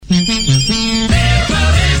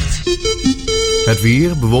Het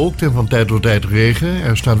weer bewolkt en van tijd tot tijd regen.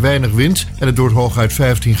 Er staat weinig wind en het wordt hooguit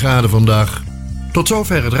 15 graden vandaag. Tot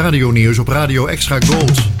zover het radionieuws op Radio Extra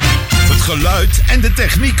Gold. Het geluid en de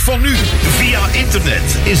techniek van nu. Via internet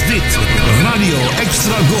is dit Radio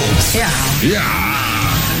Extra Gold. Ja. Ja.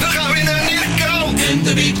 Dan gaan we in de Nierkamp. And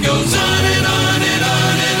the beat goes on and on and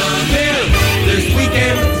on and on. This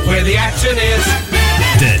weekend where the action is.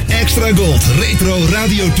 De Extra Gold Retro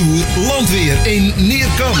Radio Tour landt weer in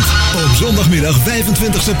Nierkamp. Op zondagmiddag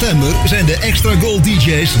 25 september zijn de Extra Gold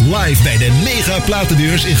DJ's live bij de mega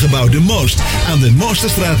platenbeurs in gebouw De Moost. Aan de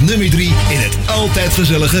Moosterstraat nummer 3 in het altijd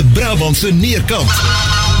gezellige Brabantse Nierkamp.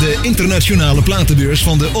 De internationale platenbeurs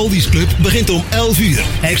van de Oldies Club begint om 11 uur.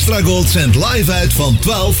 Extra Gold zendt live uit van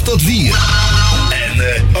 12 tot 4.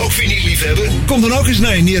 En ook vinylliefhebber? Kom dan ook eens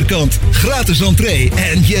naar Nierkamp. Gratis entree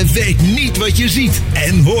en je weet niet wat je ziet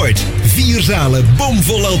en hoort. 4 zalen,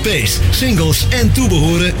 bomvol LP's, singles en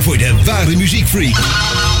toebehoren voor de ware muziekfreak.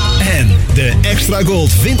 En de Extra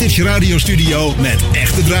Gold Vintage Radio Studio met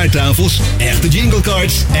echte draaitafels, echte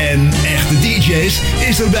jinglecards en echte DJ's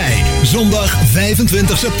is erbij. Zondag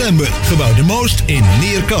 25 september, gebouw De Moost in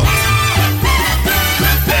Nierkamp.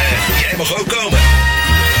 Jij mag ook komen.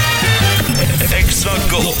 Extra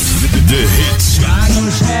Gold, de hits.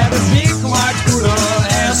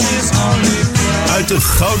 Uit de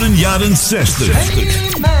gouden jaren 60.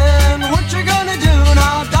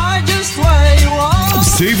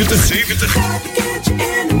 70.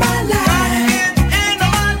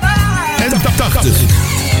 En 80.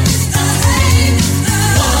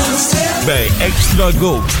 Bij Extra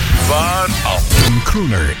Gold. Waaraf. Een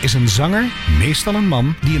crooner is een zanger, meestal een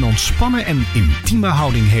man, die een ontspannen en intieme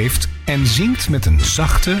houding heeft en zingt met een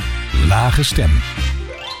zachte, lage stem.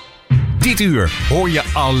 Dit uur hoor je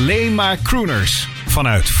alleen maar crooners.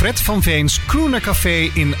 Vanuit Fred van Veens Crooner Café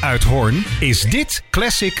in Uithoorn is dit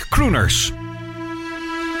Classic Crooners.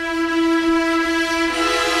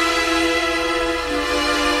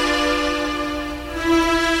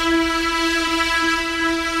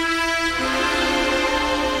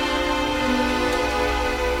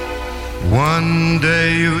 One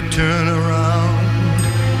day you turn around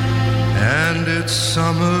and it's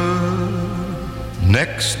summer.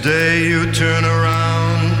 Next day you turn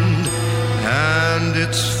around and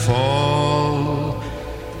it's fall.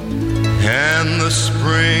 And the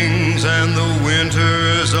springs and the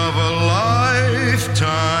winters of a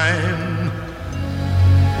lifetime.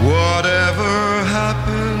 Whatever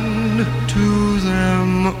happened to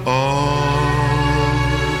them all?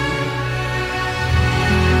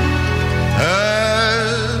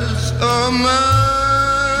 As a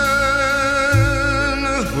man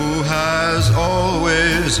who has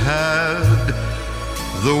always had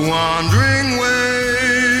the wandering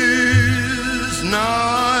ways, now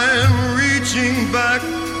I'm reaching back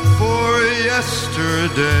for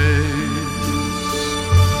yesterdays,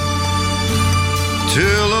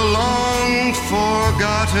 till a long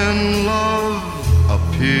forgotten love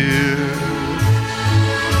appears.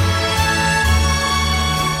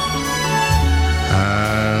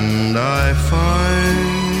 And I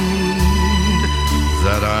find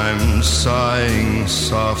that I'm sighing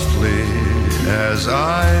softly as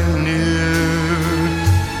I near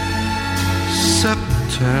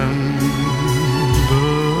September.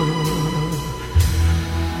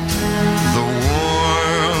 The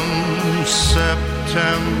warm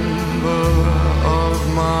September of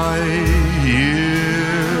my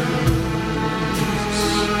years.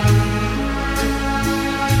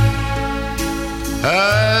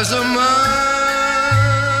 As a man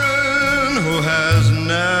who has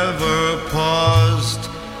never paused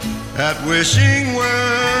at wishing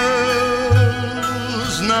wells,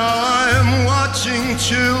 now I'm watching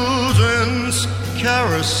children's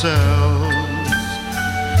carousels,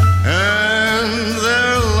 and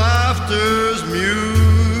their laughter's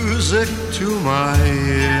music to my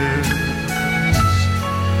ears.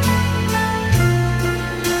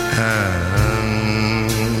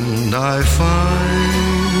 And I find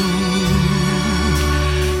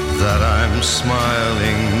that I'm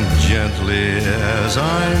smiling gently as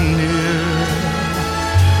I'm near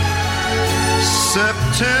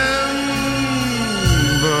September,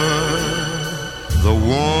 the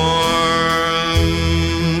warm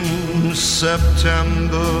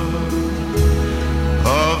September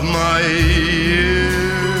of my years.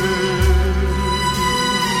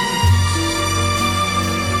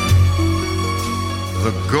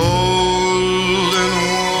 The golden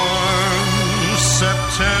warm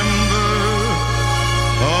September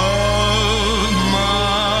of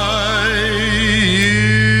my years.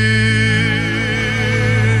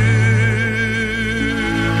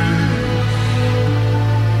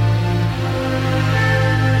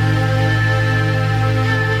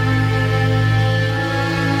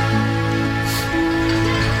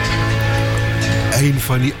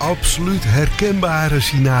 van die absoluut herkenbare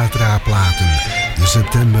Sinatra-platen. The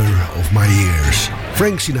September of My Years.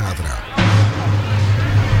 Frank Sinatra.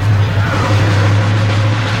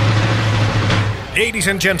 Ladies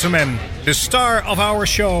and gentlemen, the star of our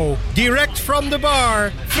show, direct from the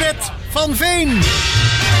bar, Fred van Veen.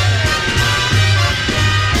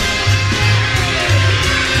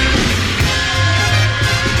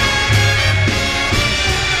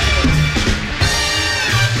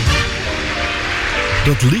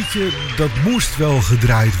 Dat liedje, dat moest wel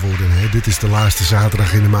gedraaid worden. Hè? Dit is de laatste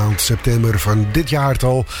zaterdag in de maand september van dit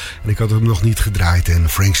jaartal. En ik had hem nog niet gedraaid. En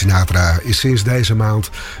Frank Sinatra is sinds deze maand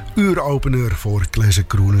uuropener voor Classic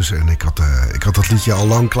Crooners. En ik had dat liedje al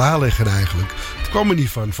lang klaarleggen eigenlijk. Het kwam er niet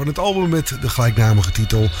van. Van het album met de gelijknamige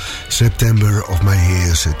titel September of My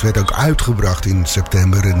Years. Het werd ook uitgebracht in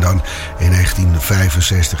september en dan in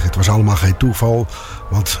 1965. Het was allemaal geen toeval.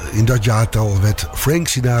 Want in dat jaartal werd Frank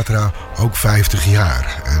Sinatra ook 50 jaar.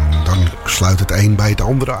 En dan sluit het een bij het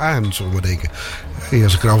andere aan, zullen we denken. En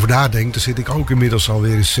als ik erover nadenk, dan zit ik ook inmiddels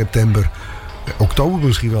alweer in september, oktober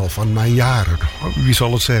misschien wel, van mijn jaren. Wie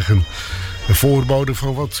zal het zeggen? Een voorbode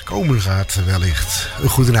van wat komen gaat wellicht. Een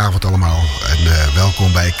goedenavond allemaal en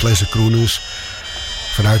welkom bij Classic Crooners.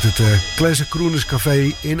 Vanuit het Classic Crooners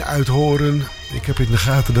Café in Uithoren. Ik heb in de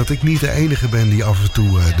gaten dat ik niet de enige ben die af en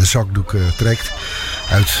toe de zakdoek trekt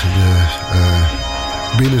uit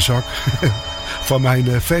de binnenzak van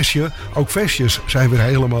mijn vestje. Ook vestjes zijn weer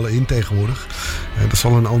helemaal in tegenwoordig. Dat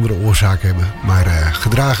zal een andere oorzaak hebben. Maar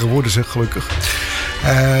gedragen worden ze gelukkig.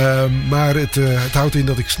 Maar het houdt in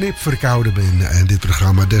dat ik snipverkouden ben. En dit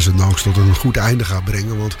programma desondanks tot een goed einde gaat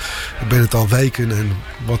brengen. Want ik ben het al weken. En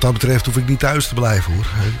wat dat betreft hoef ik niet thuis te blijven hoor.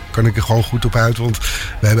 Kan ik er gewoon goed op uit. Want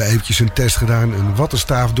we hebben eventjes een test gedaan. Een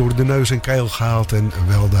wattenstaaf door de neus en keel gehaald. En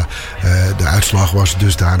wel de uitslag was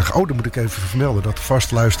dusdanig. Oh, dan moet ik even vermelden. Dat de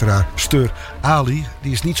vaste luisteraar Stur Ali.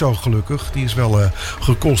 Die is niet zo gelukkig. Die is wel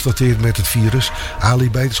geconstateerd met het virus.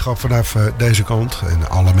 Ali, beterschap vanaf deze kant. En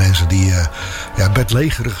alle mensen die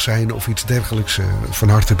bedlegerig zijn of iets dergelijks. Van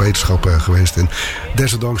harte beterschap geweest. En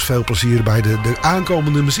desondanks veel plezier bij de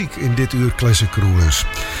aankomende muziek in dit uur Classic Crooners.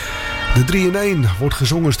 De 3-in-1 wordt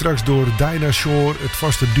gezongen straks door Dinah Shore, het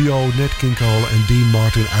vaste duo Nat King Cole en Dean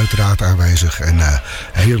Martin uiteraard aanwezig. En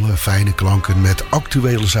hele fijne klanken met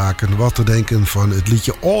actuele zaken. Wat te denken van het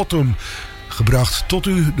liedje Autumn, gebracht tot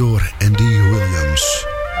u door Andy Williams.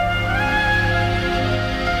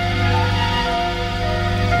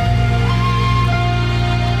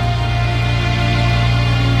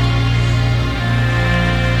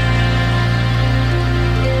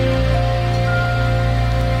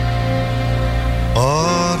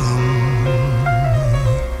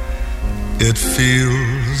 It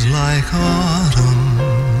feels like autumn,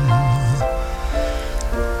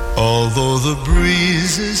 although the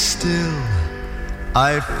breeze is still,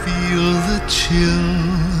 I feel the chill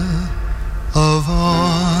of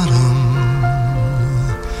autumn.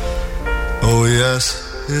 Oh yes,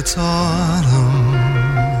 it's autumn,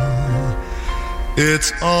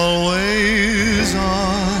 it's always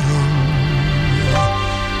autumn,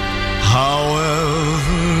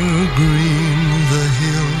 however green the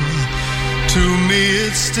hill, to me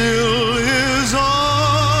it still is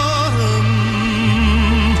autumn.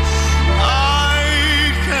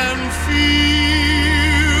 I can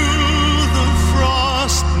feel the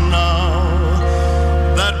frost now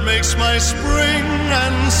that makes my spring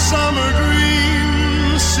and summer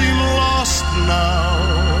dreams seem lost now.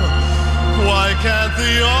 Why can't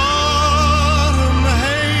the autumn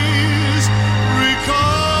haze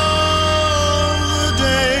recall the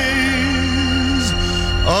days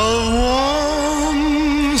of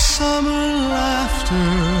summer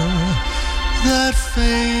laughter that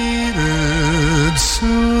faded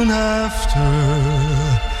soon after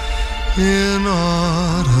in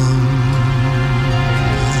autumn?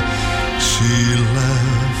 She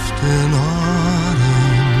left in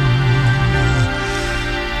autumn,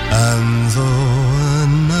 and though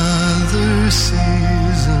another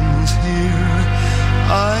season's here,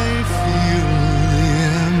 I feel the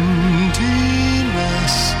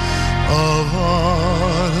emptiness of autumn.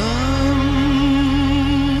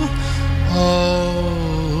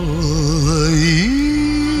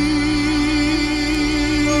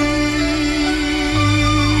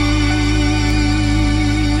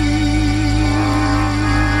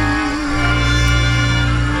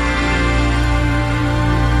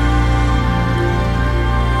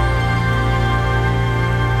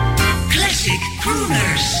 Classic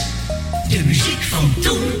Crooners. De muziek van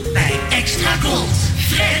toen bij Extra Gold.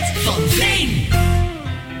 Fred van Veen.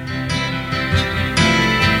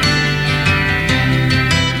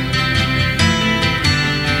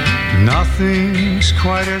 Now Nothing's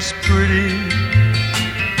quite as pretty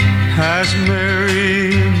as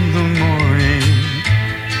Mary in the morning,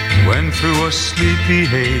 when through a sleepy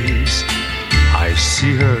haze I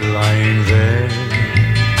see her lying there,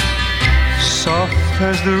 soft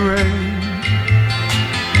as the rain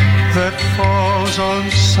that falls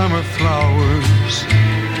on summer flowers,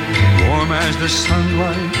 warm as the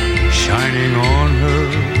sunlight shining on her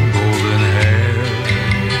golden hair.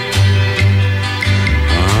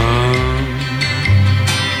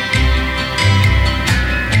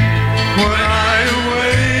 When I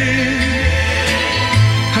wake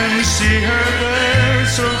and see her there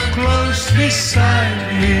so close beside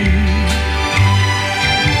me,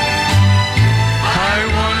 I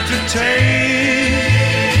want to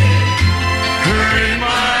take her in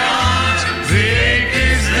my arms. The ache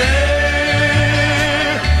is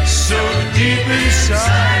there, so deep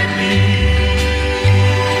inside me,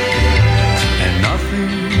 and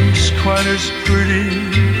nothing's quite as pretty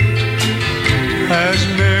as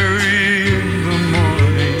Mary in the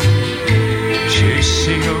morning,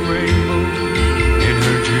 chasing a rainbow in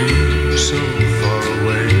her dreams so far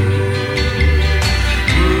away.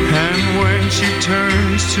 And when she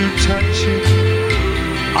turns to touch it,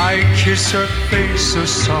 I kiss her face so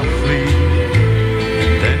softly,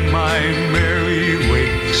 and then my Mary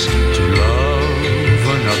wakes to love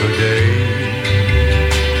another day.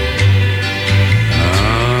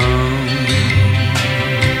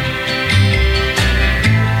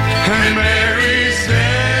 And Mary's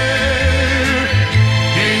there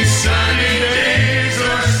in sunny days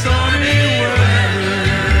or stormy weather.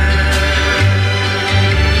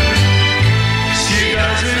 She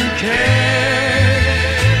doesn't care,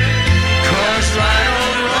 'cause right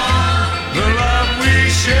or wrong, the love we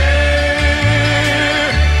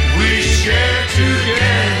share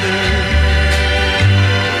together.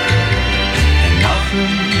 And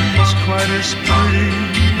nothing's quite as pretty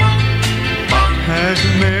as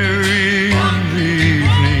Mary in the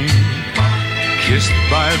evening, kissed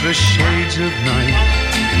by the shades of night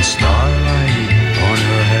and starlight on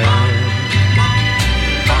her hair.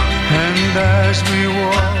 And as we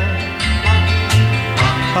walk,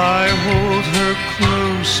 I hold her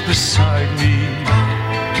close beside me.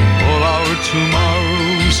 All our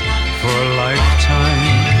tomorrows for a lifetime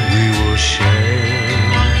we will share.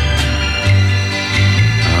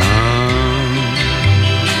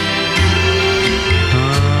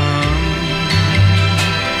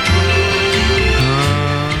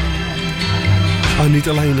 Niet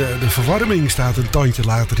alleen de verwarming staat een tandje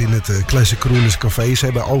later in het Classic Crooners café. Ze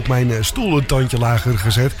hebben ook mijn stoel een tandje lager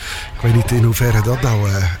gezet. Ik weet niet in hoeverre dat nou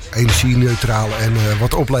energie-neutraal en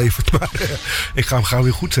wat oplevert. Maar ik ga hem gauw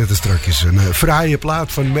weer goed zetten straks. Een fraaie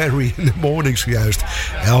plaat van Mary in the Morning zojuist.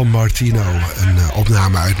 El Martino, een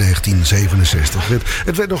opname uit 1967.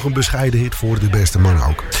 Het werd nog een bescheiden hit voor de beste man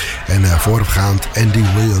ook. En voorafgaand Andy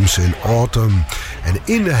Williams in Autumn. En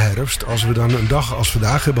in de herfst, als we dan een dag als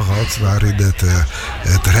vandaag hebben gehad, waarin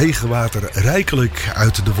het regenwater rijkelijk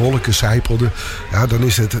uit de wolken sijpelde, ja, dan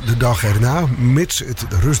is het de dag erna, mits het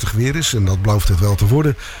rustig weer is, en dat belooft het wel te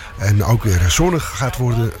worden, en ook weer zonnig gaat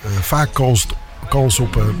worden, vaak kans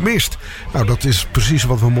op mist. Nou, dat is precies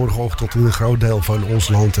wat we morgenochtend in een groot deel van ons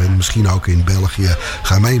land en misschien ook in België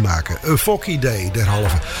gaan meemaken. Een foggy day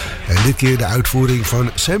derhalve. En dit keer de uitvoering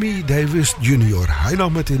van Sammy Davis Jr. Hij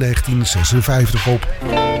nam het in 1956 op.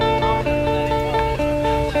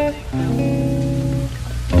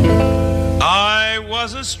 I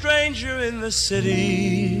was a stranger in the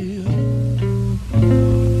city.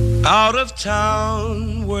 Out of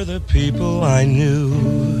town were the people I knew.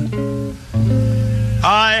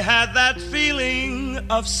 I had that feeling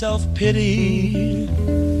of self-pity.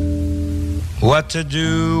 What to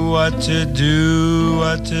do, what to do,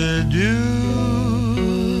 what to do.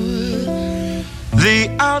 The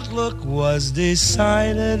outlook was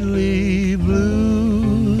decidedly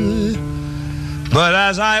blue. But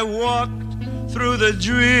as I walked through the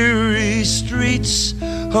dreary streets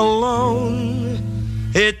alone,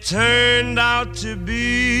 it turned out to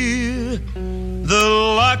be the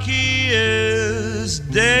luckiest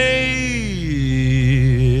day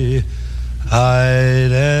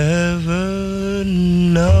I'd ever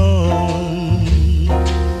known.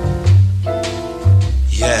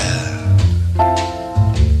 Yeah.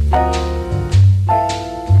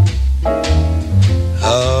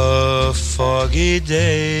 A foggy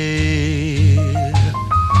day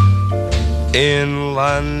in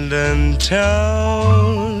London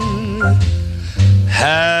town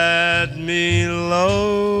had me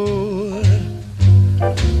low,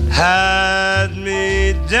 had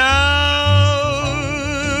me down.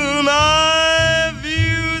 I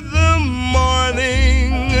viewed the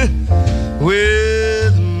morning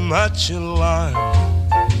much alarm.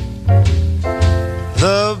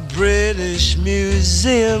 The British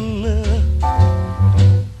Museum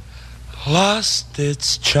lost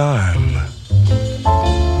its charm.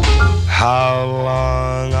 How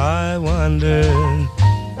long, I wondered,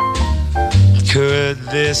 could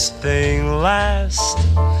this thing last?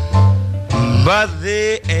 But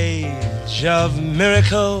the age of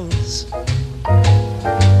miracles,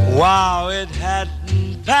 wow, it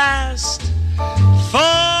hadn't passed. For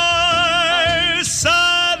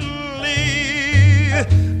suddenly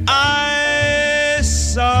I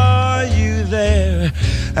saw you there,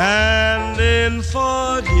 and in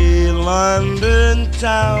foggy London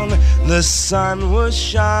town the sun was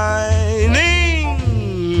shining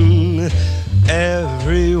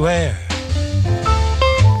everywhere.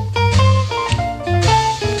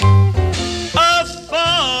 A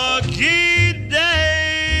foggy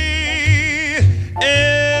day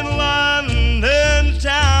in London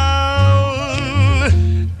town,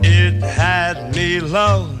 it had me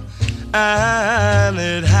low and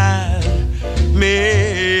it had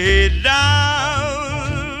me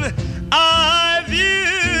down. I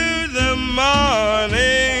viewed the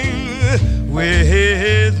morning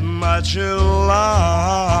with much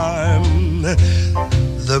alarm.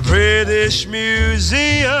 The British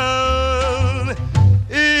Museum,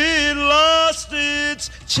 it lost its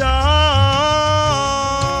charm.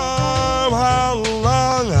 How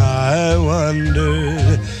long, I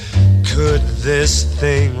wondered, could this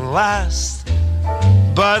thing last?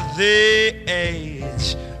 But the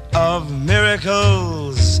age of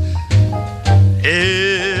miracles,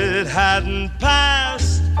 it hadn't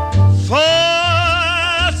passed. For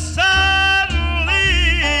suddenly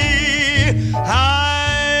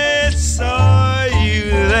I saw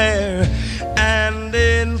you there, and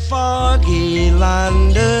in foggy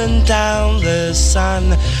London town the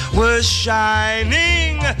sun was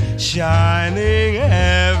shining, shining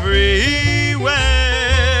everywhere.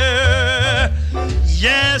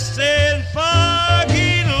 Yes, in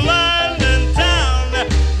foggy London town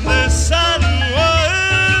the sun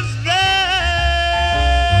was there.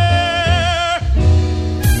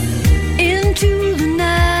 Into the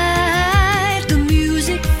night, the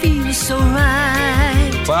music feels so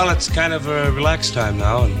right. Well, it's kind of a relaxed time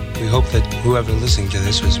now, and we hope that whoever listening to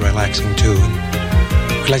this was relaxing too. And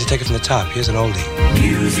we'd like to take it from the top. Here's an oldie.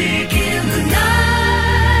 Music in the night.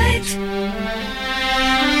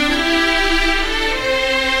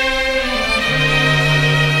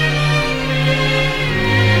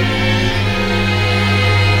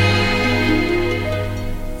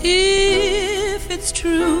 If it's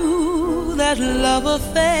true that love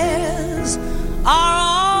affairs are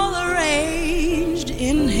all arranged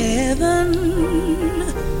in heaven,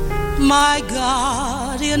 my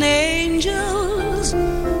guardian angels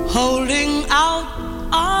holding out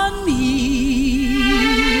on me,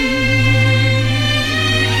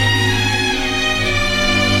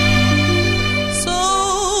 so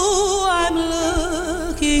I'm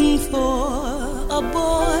looking for a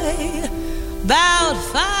boy about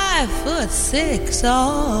 5'6"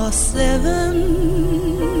 or 7,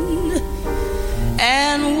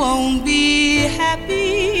 and won't be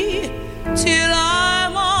happy till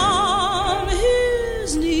I'm on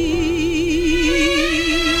his knee.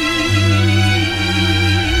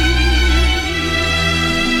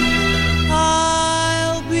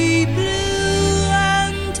 I'll be blue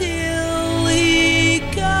until he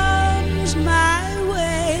comes my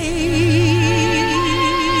way.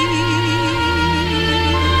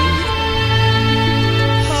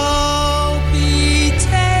 Hope he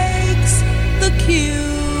takes the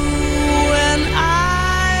cue when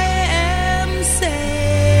I am saying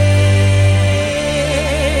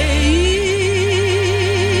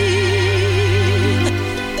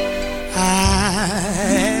I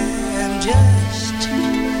am just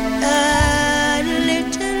a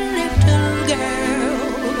little girl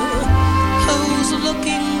who's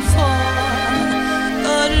looking for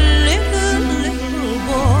a little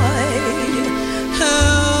boy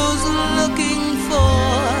who's looking for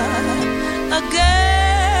a girl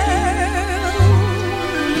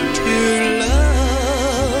to love.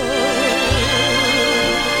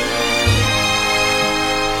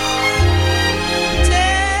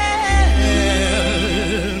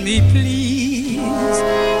 Tell me please,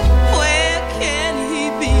 where can he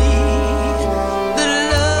be? The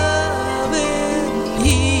loving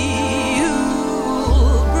he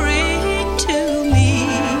will bring to me,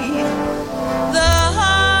 the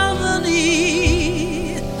harmony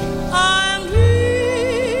I'm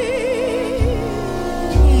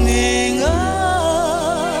dreaming of.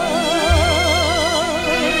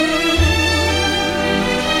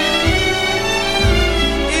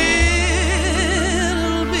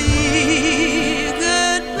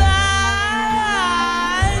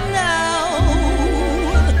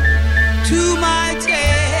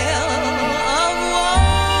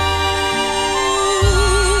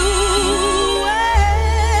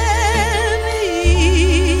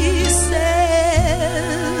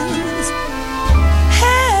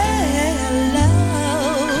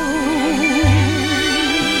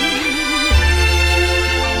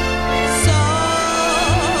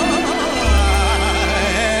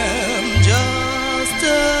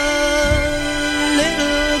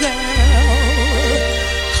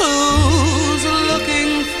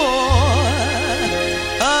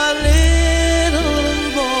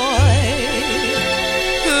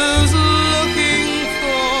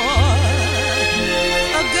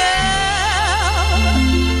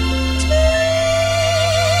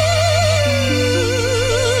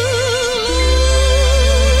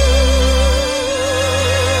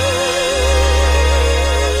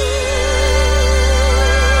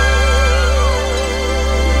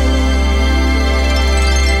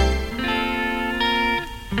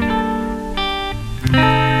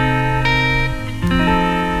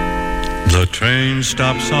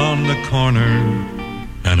 stops on the corner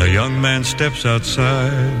and a young man steps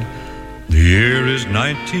outside. The year is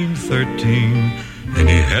 1913 and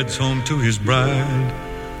he heads home to his bride.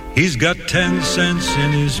 He's got 10 cents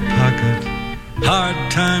in his pocket.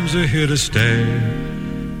 Hard times are here to stay.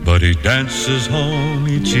 But he dances home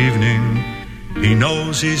each evening. He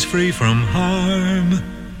knows he's free from harm.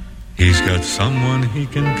 He's got someone he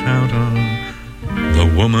can count on, the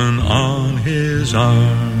woman on his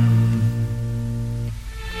arm.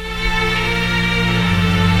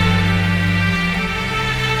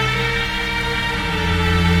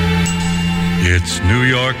 It's New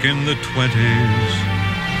York in the 20s,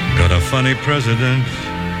 got a funny president.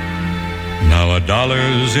 Now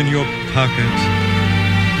 $1's in your pocket,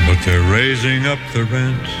 but they're raising up the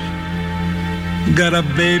rent. Got a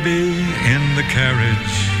baby in the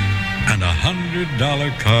carriage and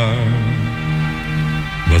 $100 car.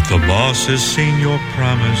 But the boss has seen your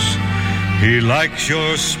promise. He likes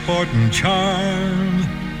your sport and charm.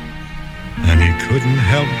 And he couldn't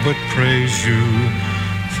help but praise you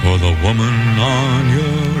for the woman on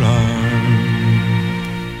your arm.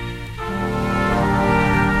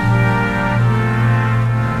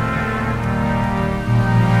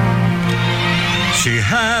 She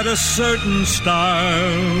had a certain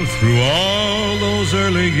style through all those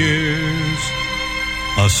early years,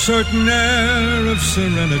 a certain air of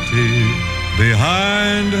serenity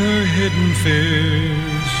behind her hidden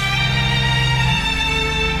fears.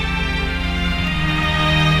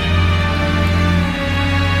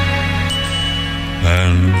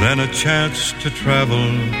 And then a chance to travel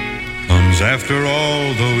comes after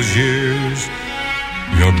all those years.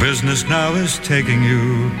 Your business now is taking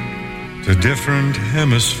you to different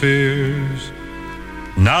hemispheres.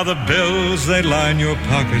 Now the bills, they line your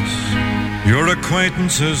pockets. Your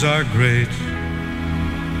acquaintances are great.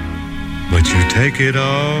 But you take it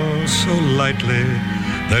all so lightly.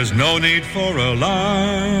 There's no need for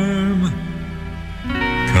alarm.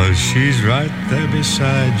 'Cause she's right there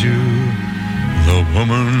beside you, the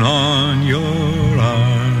woman on your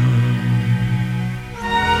arm.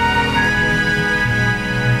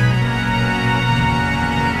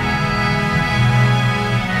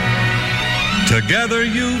 Together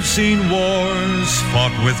you've seen wars,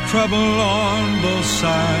 fought with trouble on both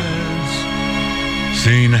sides,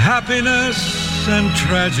 seen happiness and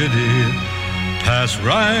tragedy pass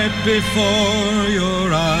right before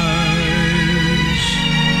your eyes.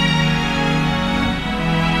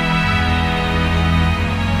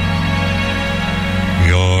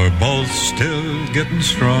 You're both still getting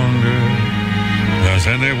stronger, as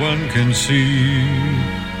anyone can see.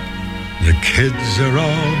 The kids are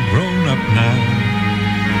all grown up now,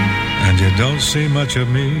 and you don't see much of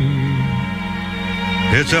me.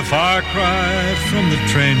 It's a far cry from the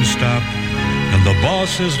train stop, and the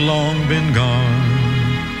boss has long been gone.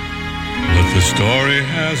 But the story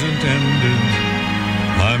hasn't ended.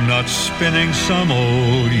 I'm not spinning some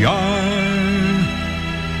old yarn,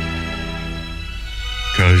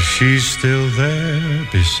 'cause she's still there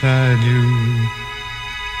beside you,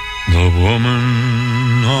 the woman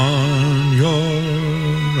on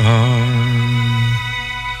your arm.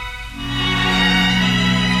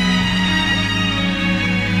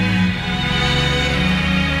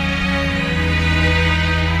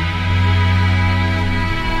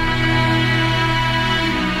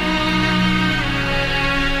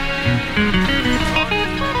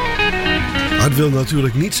 Het wil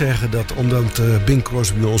natuurlijk niet zeggen dat omdat Bing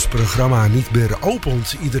Crosby ons programma niet meer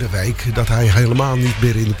opent iedere week, dat hij helemaal niet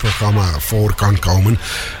meer in het programma voor kan komen.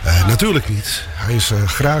 Natuurlijk niet. Hij is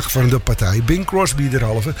graag van de partij. Bing Crosby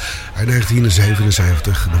derhalve, uit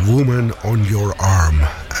 1977, The Woman on Your Arm.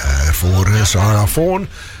 Voor Sarah Vaughan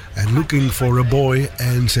en Looking for a Boy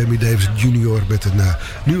en Sammy Davis Jr. met een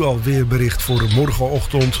nu alweer bericht voor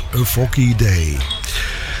morgenochtend, een foggy day.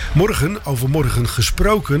 Overmorgen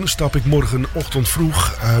gesproken, stap ik morgenochtend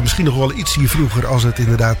vroeg, misschien nog wel ietsje vroeger als het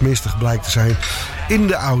inderdaad mistig blijkt te zijn, in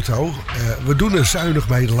de auto. We doen er zuinig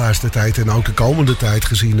mee de laatste tijd en ook de komende tijd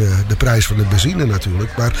gezien de prijs van de benzine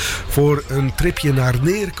natuurlijk. Maar voor een tripje naar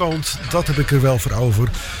Neerkant, dat heb ik er wel voor over.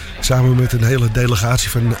 Samen met een hele delegatie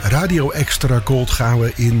van Radio Extra Gold gaan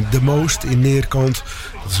we in De Moost in Neerkant.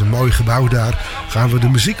 Dat is een mooi gebouw daar. Gaan we de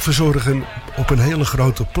muziek verzorgen op een hele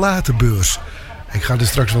grote platenbeurs. Ik ga er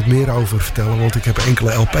straks wat meer over vertellen, want ik heb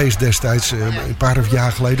enkele LP's destijds, een paar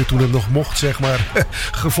jaar geleden, toen het nog mocht, zeg maar,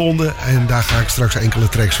 gevonden. En daar ga ik straks enkele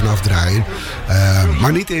tracks van afdraaien.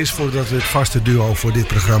 Maar niet eerst voordat we het vaste duo voor dit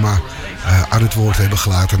programma aan het woord hebben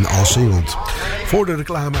gelaten als zingend. Voor de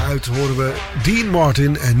reclame uit horen we Dean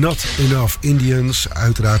Martin en Not Enough Indians.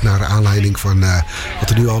 Uiteraard naar aanleiding van wat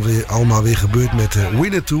er nu allemaal weer gebeurt met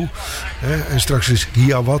Winnetou. En straks is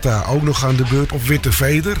Hiawatha ook nog aan de beurt. Of Witte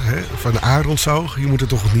Veder van Arendsoog. Je moet er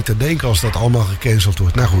toch niet aan denken als dat allemaal gecanceld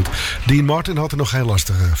wordt. Nou goed, Dean Martin had er nog geen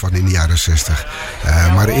last van in de jaren 60.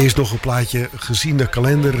 Maar eerst nog een plaatje gezien de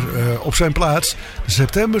kalender op zijn plaats. De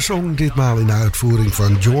Septembersong, ditmaal in de uitvoering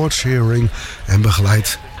van George Shearing. En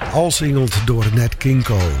begeleid al zingend door Nat King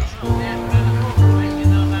Cole.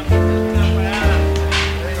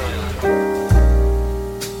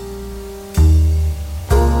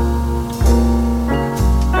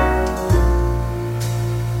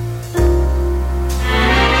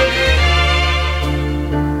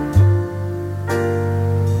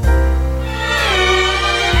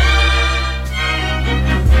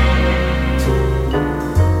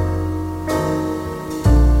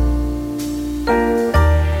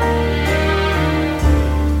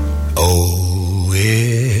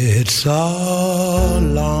 It's a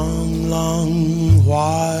long, long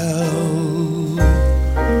while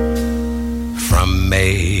from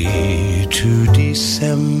May to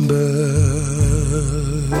December,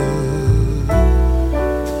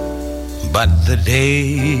 but the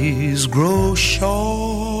days grow short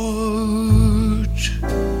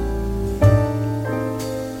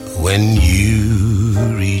when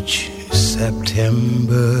you reach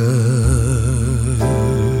September.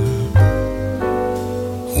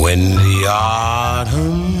 When the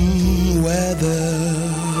autumn weather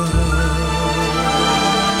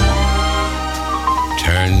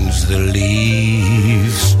turns the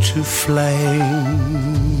leaves to flame,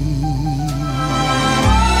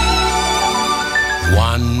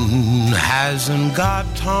 one hasn't got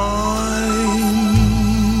time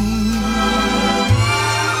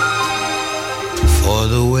for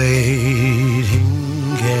the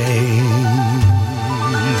waiting game.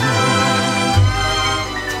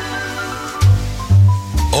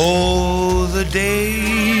 Oh, the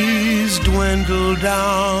days dwindle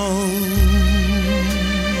down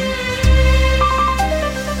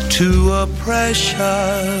to a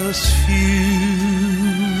precious few.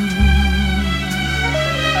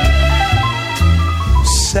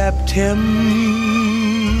 September,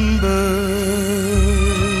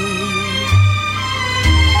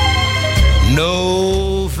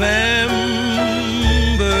 November,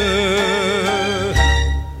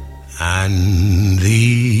 and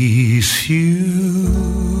these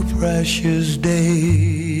few precious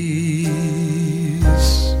days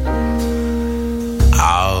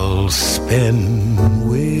I'll spend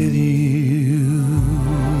with you.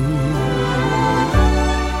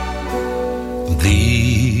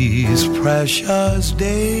 These precious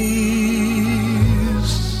days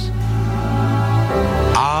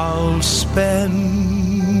I'll spend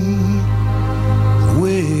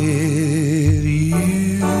with you.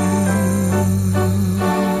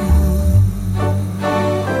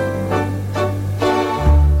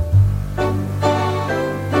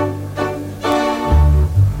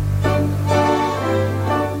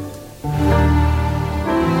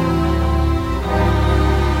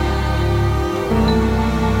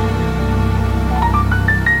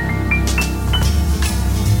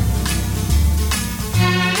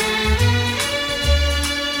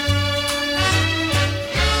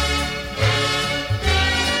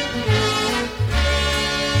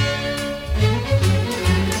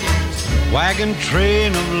 Wagon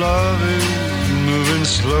train of love is moving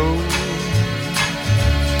slow,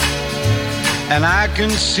 and I can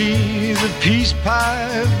see the peace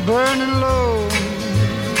pipe burning low.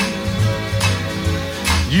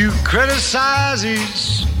 You criticize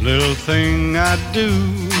each little thing I do,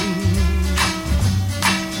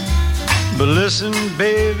 but listen,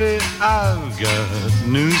 baby, I've got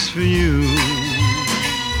news for you.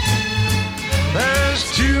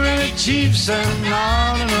 There's too many chiefs and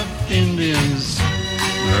not enough Indians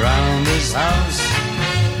around this house.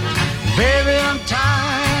 Baby, I'm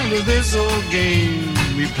tired of this old game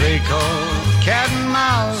we play called cat and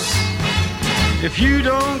mouse. If you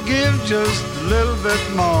don't give just a little bit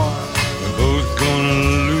more, we're both gonna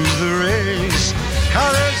lose the race.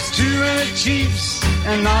 'Cause there's too many chiefs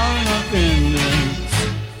and not enough Indians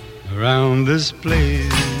around this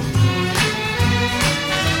place.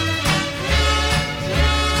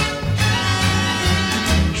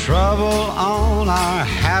 Trouble on our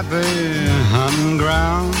happy hunting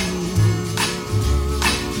ground,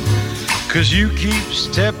 'cause you keep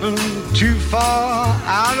stepping too far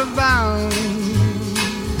out of bounds.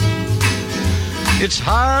 It's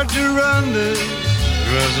hard to run this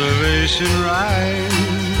reservation right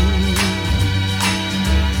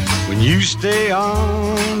when you stay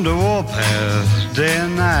on the warpath day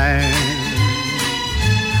and night.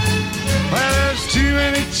 Well, there's too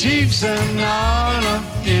many chiefs and not enough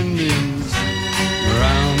Indians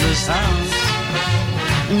around this house.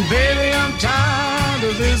 And baby, I'm tired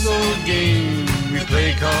of this old game we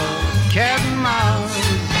play called cat and mouse.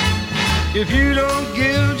 If you don't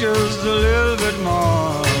give just a little bit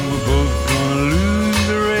more, we're both gonna lose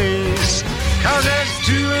the race. 'Cause there's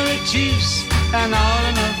too many chiefs and not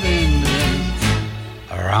enough Indians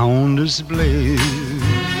around this place.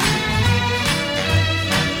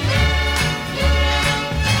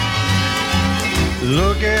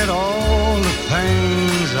 Look at all the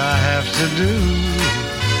things I have to do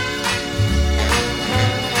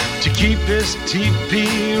to keep this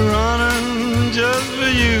TP running just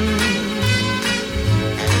for you.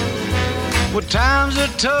 Well, times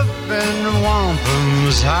are tough and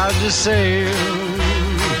wampum's hard to sail.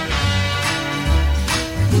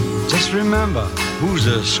 Just remember who's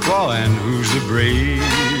a squaw and who's a brave.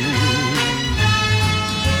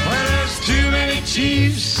 Well, there's too many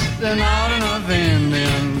chiefs, there are not enough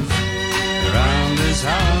Indians around this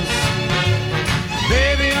house.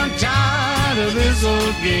 Baby, I'm tired of this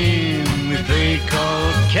old game we play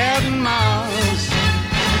called cat and mouse.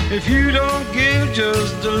 If you don't give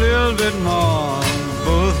just a little bit more, we're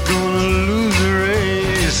both gonna lose the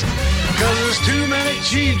race. 'Cause there's too many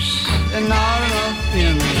chiefs and not enough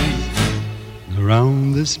Indians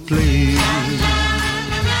around this place.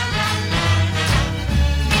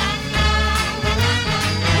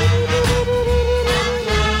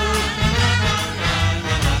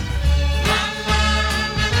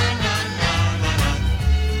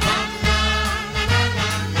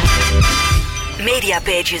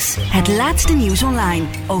 Mediapages. Het laatste nieuws online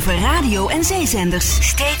over radio en zeezenders.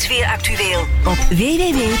 Steeds weer actueel op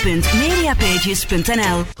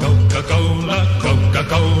www.mediapages.nl. Coca-Cola,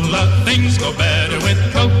 Coca-Cola, things go better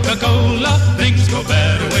with Coca-Cola, things go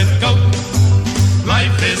better with Coke.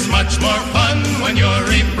 Life is much more fun when you're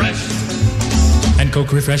refreshed. And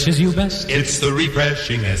Coke refreshes you best. It's the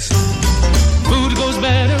refreshingest. Food goes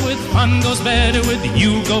better with, fun goes better with,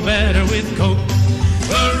 you go better with Coke.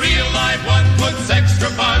 The real life one puts extra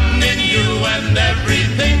fun in you and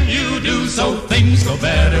everything you do. So things go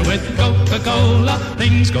better with Coca-Cola,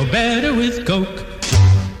 things go better with Coke.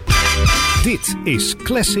 Dit is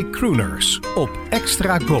Classic Crooners op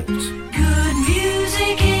Extra Gold. Good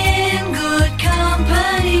music in good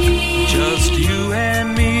company. Just you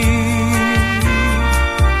and me.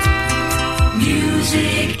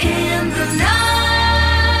 Music in the night.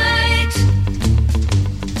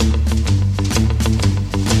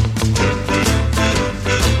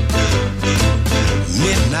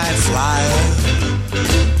 Midnight flyer,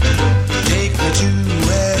 take me to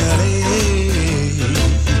LA.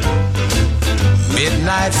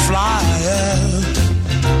 Midnight flyer,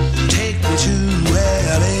 take me to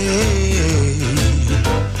LA.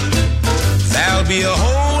 There'll be a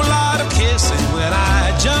whole lot of kissing when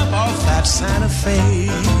I jump off that Santa Fe.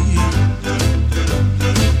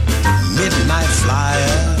 Midnight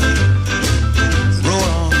flyer,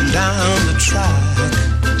 roll on down the track.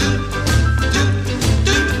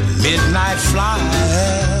 Midnight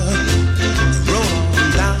flyer, roll on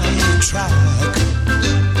down the track.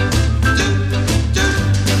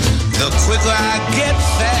 The quicker I get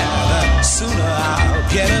there, the sooner I'll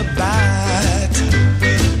get it back.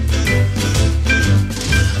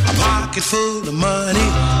 A pocket full of money,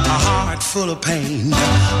 a heart full of pain.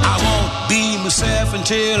 I won't be myself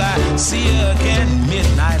until I see you again.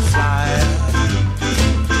 Midnight flyer,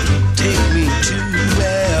 take me to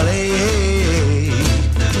LA.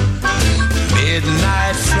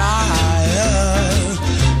 Midnight flyer,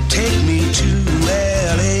 take me to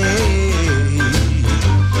LA.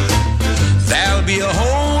 There'll be a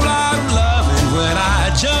whole lot of loving when I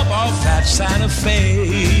jump off that Santa Fe.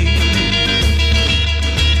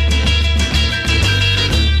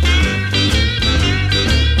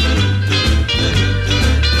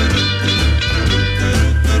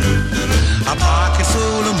 A pocket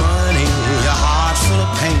full of money, a heart full of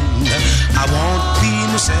pain. I won't be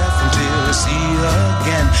myself until I see you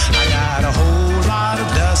again. I got a whole lot of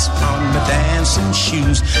dust on my dancing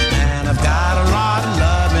shoes, and I've got a lot of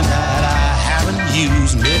loving that I haven't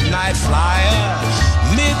used. Midnight flyer,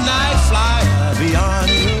 be on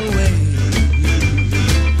your way.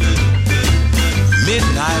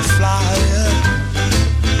 Midnight flyer,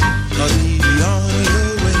 be on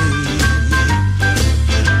your way.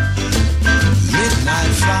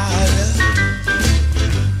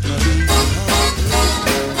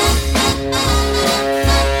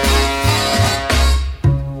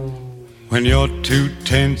 When you're too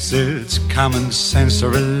tense, it's common sense to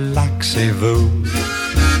relaxez-vous.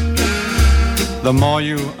 The more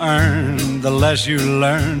you earn, the less you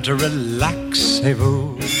learn to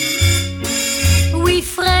relaxez-vous. We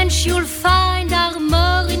French, you'll find, are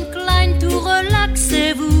more inclined to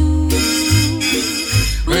relaxez-vous.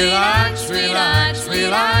 Relax, relax,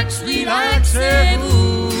 relax, relaxez-vous.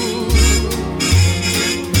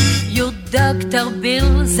 Your doctor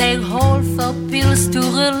bills, they're all for pills to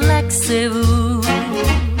relaxez-vous.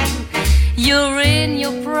 You're in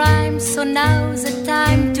your prime, so now's the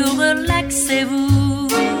time to relaxez-vous.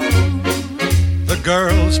 The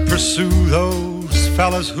girls pursue those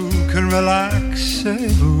fellas who can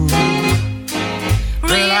relaxez-vous.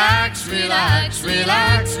 Relax, relax,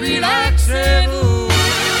 relax, relaxez-vous.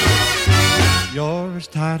 You're as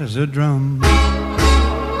tight as a drum.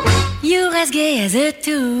 You're as gay as a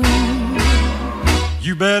tune.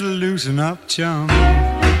 You better loosen up, chum.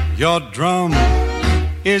 Your drum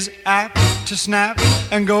is apt to snap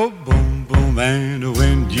and go boom, boom. And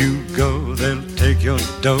when you go, they'll take your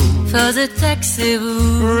dough. For the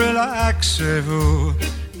taxez-vous. Relaxez-vous.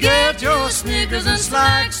 Get your sneakers and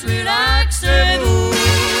slacks, relaxez-vous.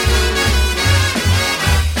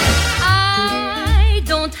 I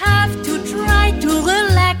don't have to try to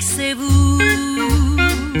relaxez-vous.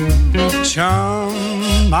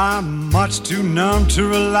 Chum, I'm much too numb to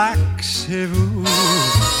relaxez-vous.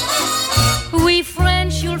 We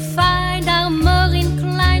French, you'll find, are more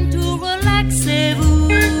inclined to relaxez-vous.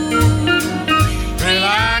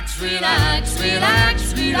 Relax, relax,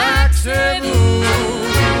 relax, relaxez-vous.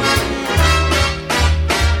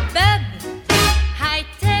 Bub, I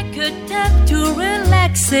take a tub to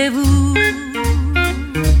relaxez-vous.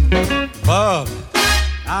 Bub,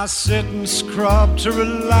 I sit and scrub to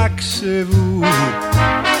relaxez-vous.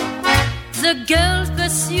 The girls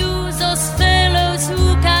pursue those fellows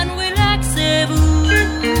who can relaxez-vous.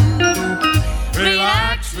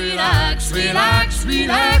 Relax, relax, relax,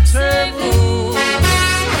 relaxez-vous.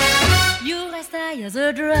 You're as tight as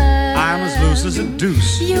a drum. I'm as loose as a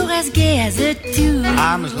deuce. You're as gay as a tune.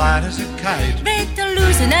 I'm as light as a kite. Better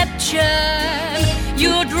loosen up, chum.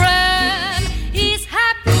 Your drum is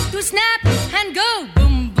happy to snap and go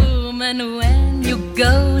boom, boom. And when you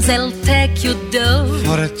go, they'll take your dough.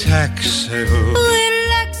 For a taxez-vous.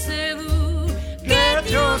 Relaxez-vous. Get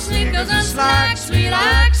your sneakers and slacks.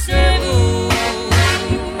 Relaxez-vous.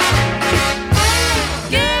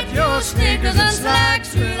 Get your sneakers and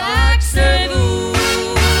slacks. Relaxez-vous.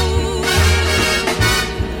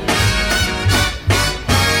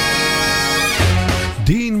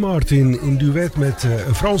 Dean Martin in duet met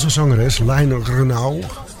een Franse zangeres, Line Renaud.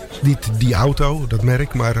 Niet die auto, dat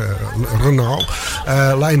merk, maar Renault.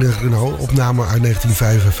 Line Renaud, opname uit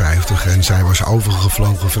 1955. En zij was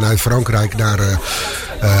overgevlogen vanuit Frankrijk naar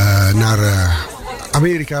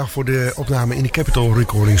Amerika voor de opname in de Capitol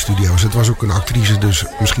Recording Studios. Het was ook een actrice, dus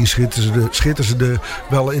misschien schitterde ze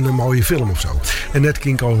wel in een mooie film of zo. En Nat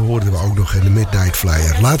King Cole hoorden we ook nog in de Midnight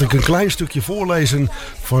Flyer. Laat ik een klein stukje voorlezen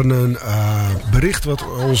van een bericht wat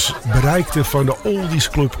ons bereikte van de Oldies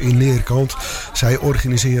Club in Neerkant. Zij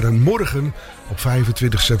organiseren morgen op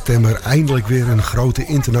 25 september eindelijk weer een grote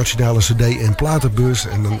internationale cd- en platenbeurs.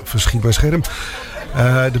 En dan verschiet mijn scherm.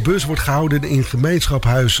 De beurs wordt gehouden in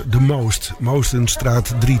gemeenschaphuis De Moost.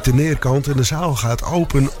 Moostenstraat 3 te Neerkant. En de zaal gaat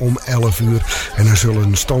open om 11 uur. En er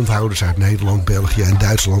zullen standhouders uit Nederland, België en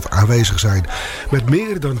Duitsland aanwezig zijn. Met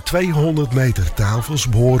meer dan 200 meter tafels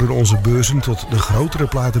behoren onze beurzen tot de grotere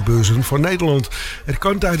platenbeurzen van Nederland. Er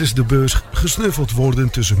kan tijdens de beurs gesnuffeld worden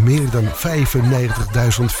tussen meer dan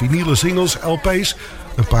 95.000 vinylen singles, LP's,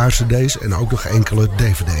 een paar cd's en ook nog enkele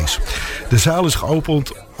dvd's. De zaal is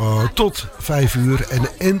geopend tot 5 uur en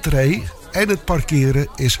de entree en het parkeren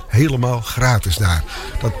is helemaal gratis daar.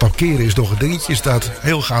 Dat parkeren is nog een dingetje, staat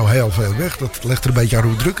heel gauw heel veel weg. Dat legt er een beetje aan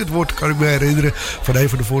hoe druk het wordt, kan ik me herinneren van een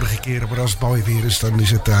van de vorige keren. Maar als het mooi weer is, dan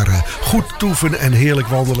is het daar goed toeven en heerlijk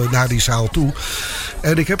wandelen naar die zaal toe.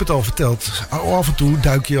 En ik heb het al verteld, af en toe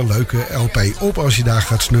duik je een leuke LP op als je daar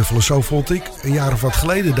gaat snuffelen. Zo vond ik een jaar of wat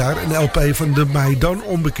geleden daar een LP van de mij dan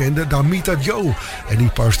onbekende Damita Joe. En die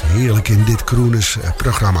past heerlijk in dit Crooners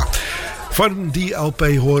programma. Van die LP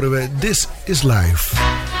horen we This Is Life.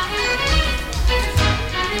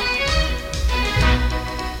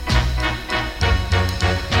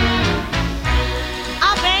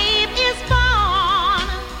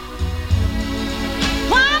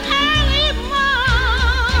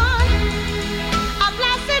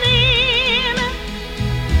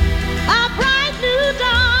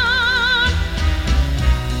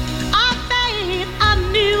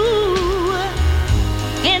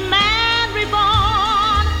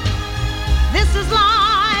 This is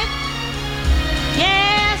long.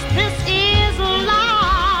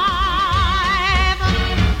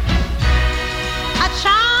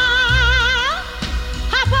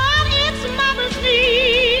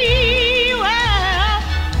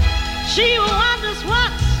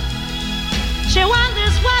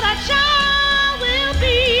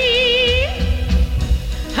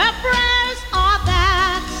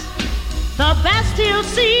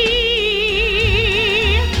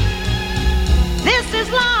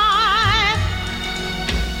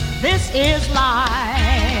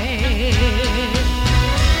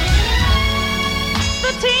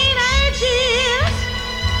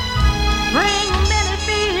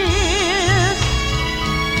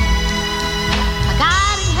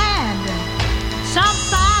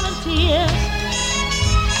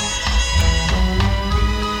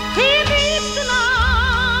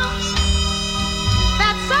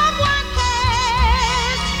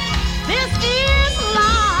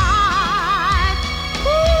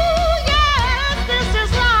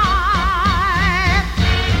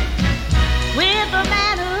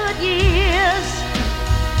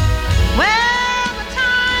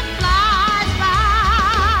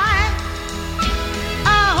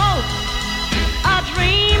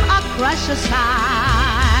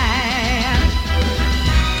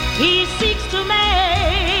 He seeks to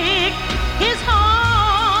make his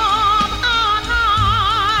home on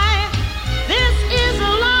high. This is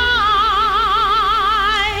a lie.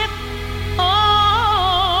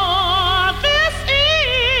 Oh, this is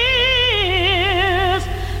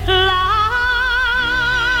life.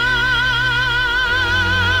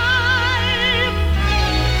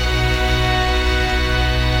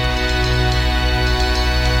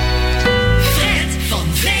 Fred van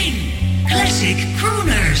Veen, Classic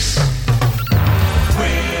Crooners.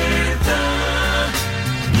 Where the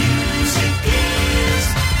music is.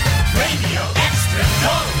 Radio Extra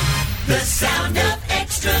Gold. The sound of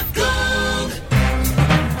extra gold.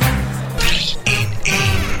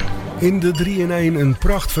 In de 3-in-1 een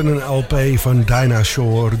pracht van een LP van Dinah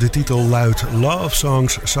Shore. De titel luidt Love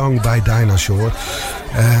Songs Sung by Dinah Shore.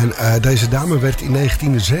 En deze dame werd in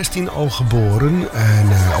 1916 al geboren. En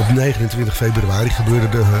op 29 februari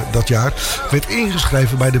gebeurde dat jaar. Werd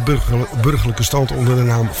ingeschreven bij de burgerlijke stand onder de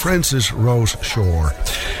naam Frances Rose Shore.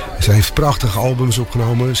 Ze heeft prachtige albums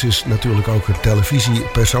opgenomen. Ze is natuurlijk ook een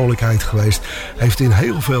televisiepersoonlijkheid geweest. Heeft in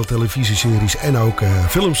heel veel televisieseries en ook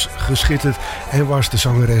films geschitterd. En was de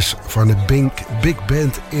zangeres van de Big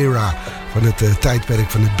Band era. Van het tijdperk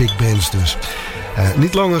van de Big Bands dus.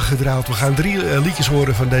 Niet langer gedraald. We gaan 3 liedjes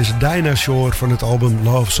horen van deze Dinah Shore van het album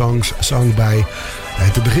Love Songs Sung by.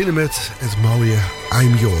 Te beginnen met het mooie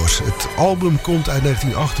I'm Yours. Het album komt uit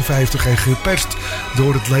 1958 en geperst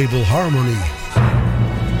door het label Harmony.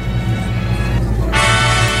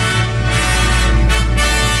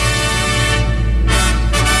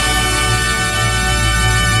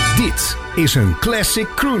 Dit is een classic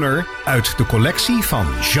crooner uit de collectie van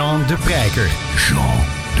Jean de Prijker. Jean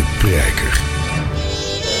de Prijker.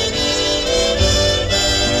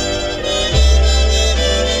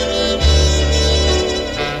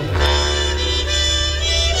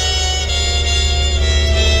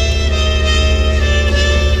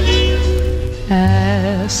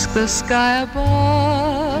 Ask the sky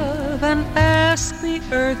above and ask the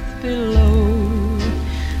earth below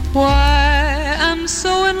why I'm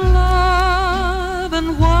so in love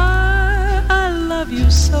and why I love you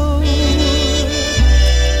so.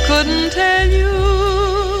 Couldn't tell you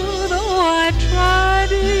though I tried,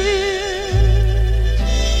 dear,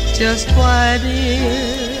 just why, dear,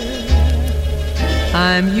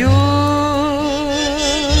 I'm yours.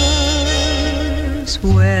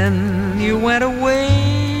 When you went away,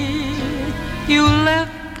 you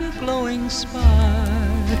left a glowing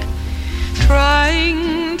spark.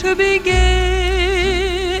 Trying to be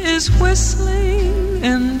gay is whistling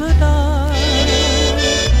in the dark.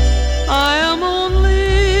 I am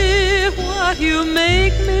only what you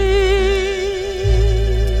make me.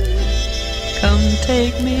 Come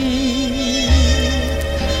take me.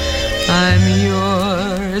 I'm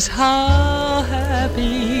yours. How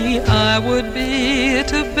happy I would be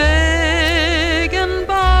to beg and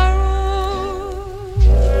borrow,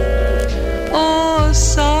 or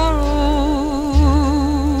sorrow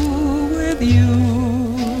with you.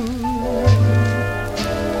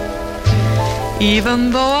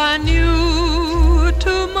 Even though I knew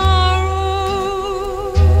tomorrow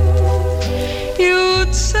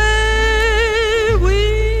you'd say we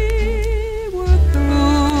were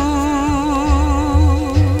through.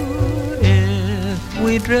 If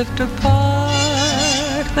we drift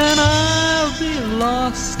apart, then I'll be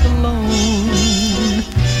lost alone.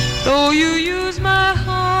 Though you use my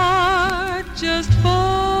heart just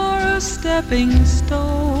for a stepping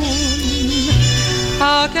stone,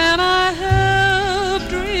 how can I help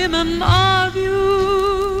dreaming of you?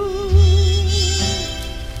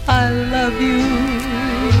 I love you,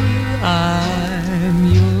 I'm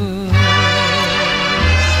yours.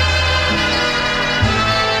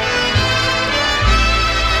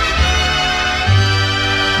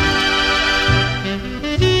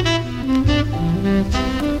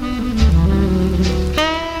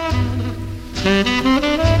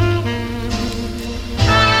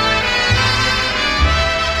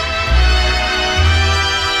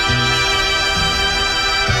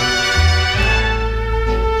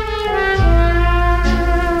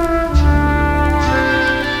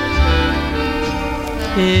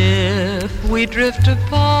 If we drift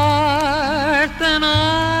apart, then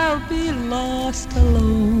I'll be lost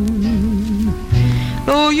alone.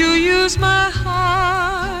 Though you use my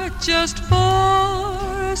heart just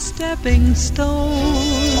for a stepping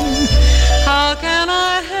stone, how can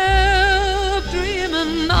I help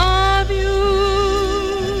dreaming of you?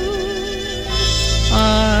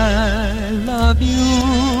 I love you.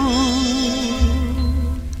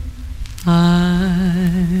 I'm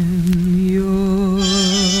yours.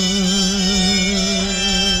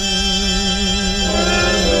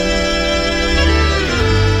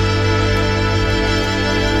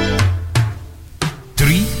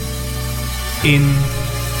 in 1.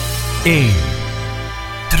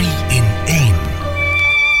 3 in 1.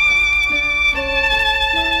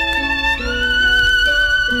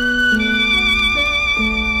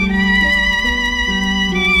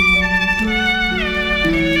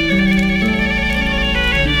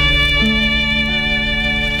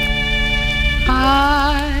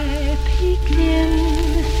 I begin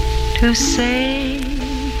to say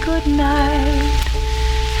goodnight,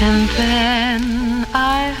 and then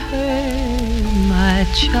I heard my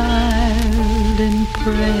child in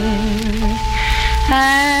prayer,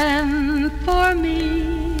 and for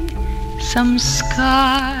me some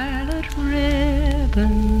scarlet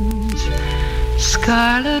ribbons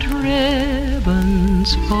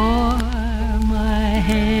for my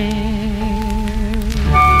hair.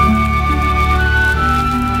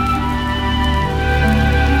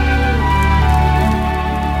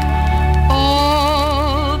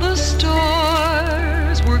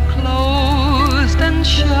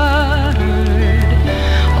 Shuttered,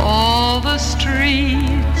 all the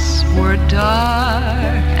streets were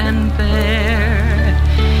dark and bare.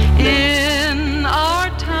 In our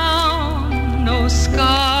town, no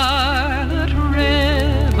scarlet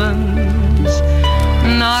ribbons,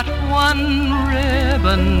 not one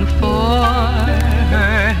ribbon for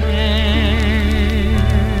her hair.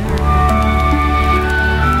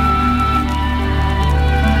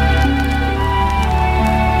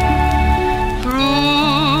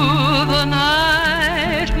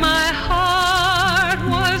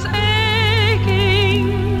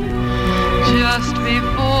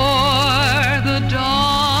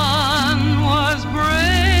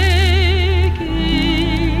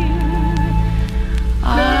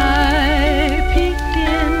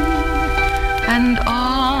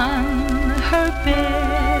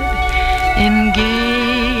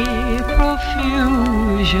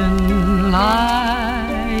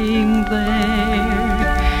 Lying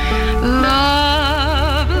there,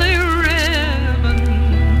 lovely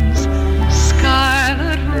ribbons,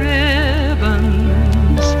 scarlet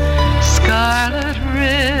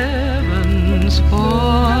ribbons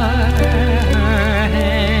for her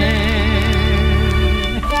hair.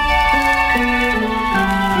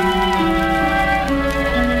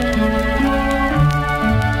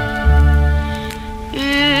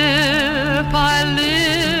 If I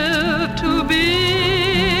live to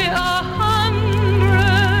be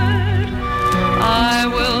 100, I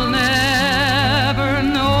will never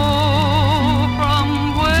know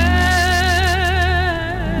from where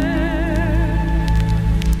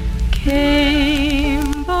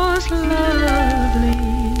came those lovely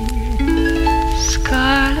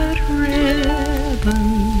scarlet ribbons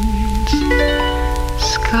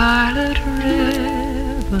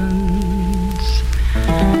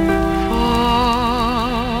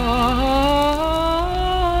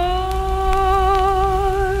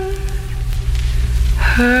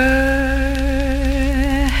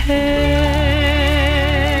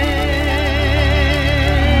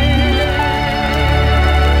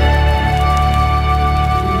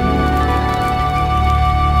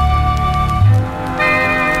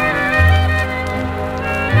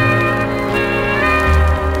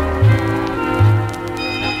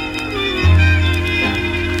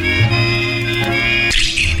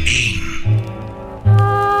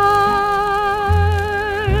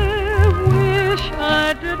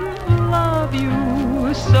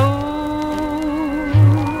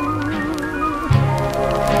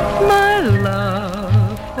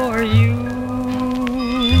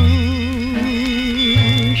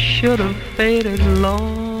should have faded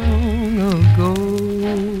long ago.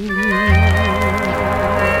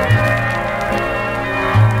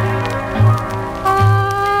 I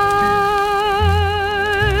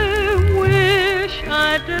wish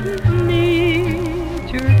I didn't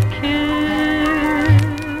need your kiss.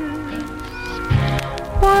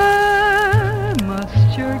 Why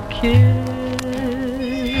must your kiss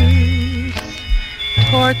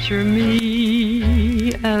torture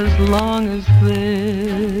me as long as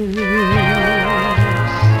this?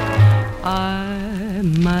 I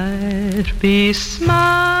might be smiling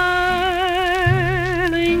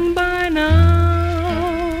by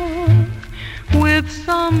now with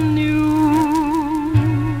some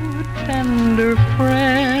new tender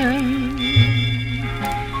friend,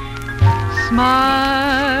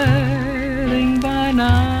 smiling by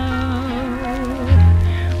now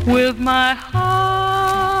with my heart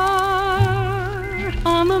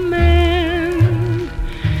on the mend.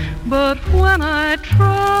 But when I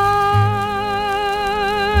try,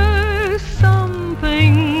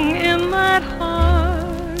 something in that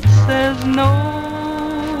heart says no.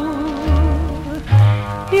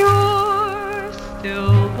 You're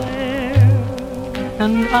still there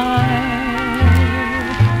and I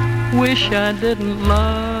wish I didn't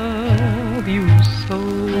love you so.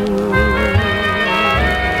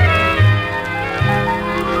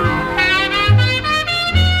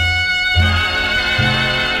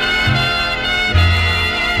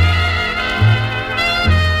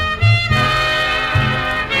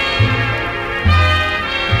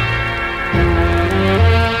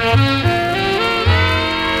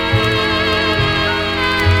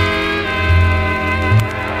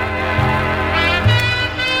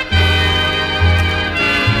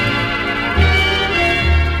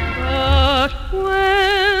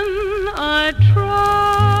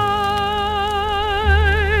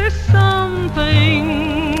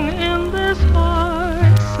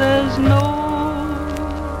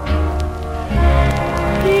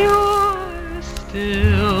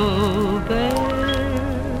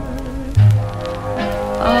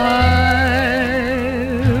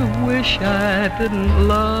 Didn't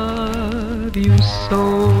love you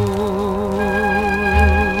so.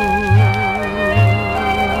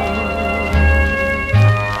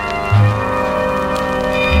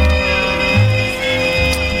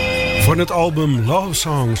 Van het album Love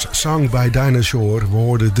Songs, sung by Dinah. We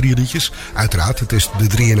hoorden 3 liedjes. Uiteraard, het is de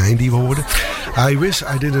 3-in-1 die we hoorden. I Wish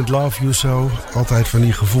I Didn't Love You So. Altijd van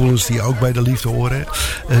die gevoelens die ook bij de liefde horen.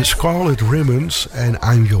 Scarlet Ribbons en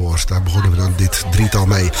I'm Yours. Daar begonnen we dan dit 3-tal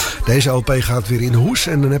mee. Deze LP gaat weer in de hoes.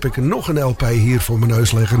 En dan heb ik nog een LP hier voor mijn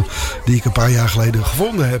neus liggen. Die ik een paar jaar geleden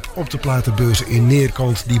gevonden heb op de platenbeurs in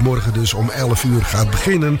Neerkant. Die morgen dus om 11 uur gaat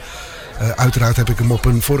beginnen. Uiteraard heb ik hem op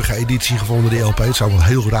een vorige editie gevonden, die LP. Het zou wel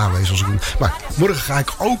heel raar wezen als ik hem... Maar morgen ga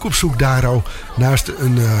ik ook op zoek daar naast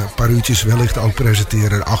een paar uurtjes wellicht ook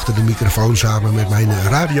presenteren achter de microfoon samen met mijn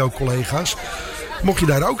radiocollega's. Mocht je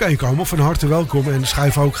daar ook heen komen, van harte welkom. En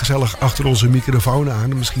schuif ook gezellig achter onze microfoon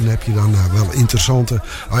aan. Misschien heb je dan wel interessante...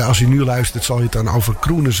 Als je nu luistert, zal je het dan over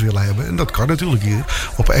Crooners willen hebben. En dat kan natuurlijk hier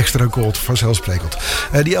op Extra Gold, vanzelfsprekend.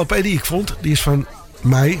 Die LP die ik vond, die is van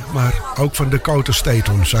mij, maar ook van Dakota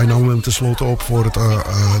Staton. Zij namen hem tenslotte op voor het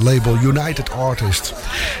label United Artists.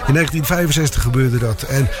 In 1965 gebeurde dat.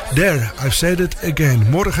 En there, I've said it again.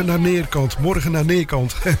 Morgen naar Neerkant, morgen naar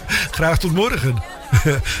Neerkant. Graag tot morgen.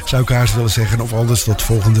 Zou ik haast willen zeggen. Of anders tot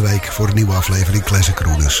volgende week voor een nieuwe aflevering Classic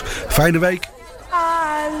Crooners. Fijne week.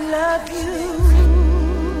 I love you.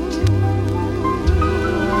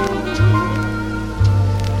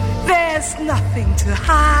 There's nothing to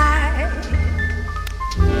hide.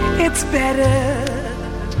 It's better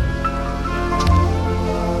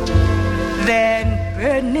than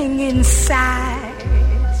burning inside.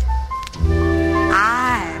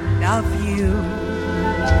 I love you.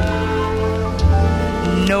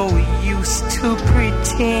 No use to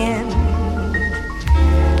pretend.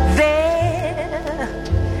 There,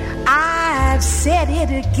 I've said it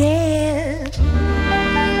again.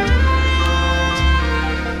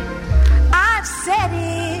 I've said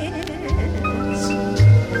it.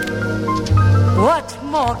 What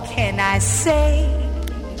more can I say?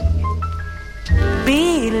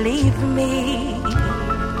 Believe me,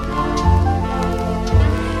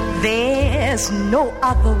 there's no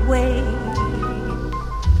other way.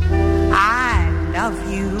 I love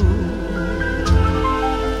you.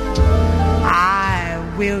 I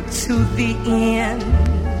will to the end.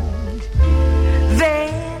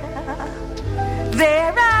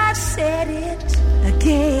 There I said it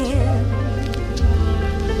again.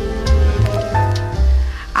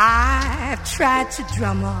 I've tried to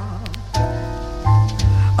drum up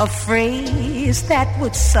a phrase that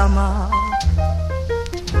would sum up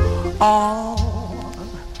all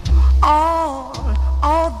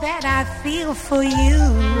that I feel for you.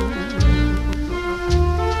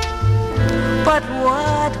 But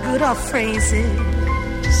what good are phrases?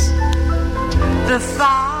 The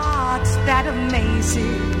thought that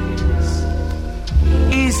amazes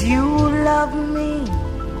is you love me,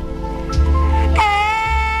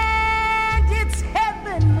 and it's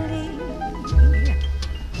heavenly.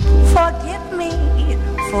 Forgive me,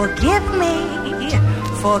 forgive me,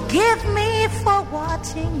 forgive me for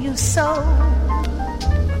watching you so.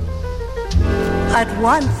 But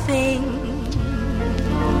one thing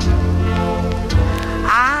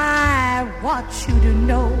I want you to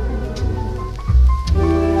know,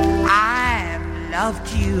 I've loved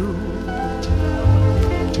you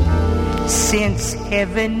since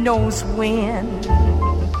heaven knows when.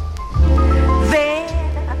 There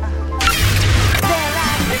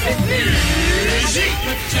I've been.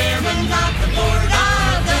 The chairman of the board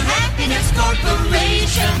of the Happiness Corporation.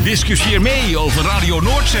 Discussieer mee over Radio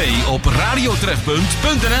Noordzee op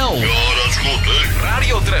radiotrefpunt.nl. Ja, dat is goed, hè?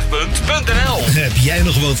 Radiotrefpunt.nl. Heb jij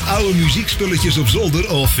nog wat oude muziekspulletjes op zolder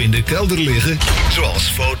of in de kelder liggen? Zoals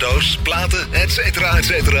foto's, platen, etcetera,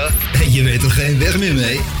 etcetera. En je weet er geen weg meer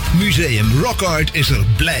mee? Museum Rock Art is er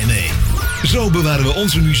blij mee. Zo bewaren we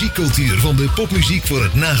onze muziekcultuur van de popmuziek voor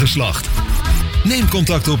het nageslacht. Neem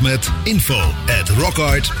contact op met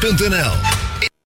info@rockart.nl.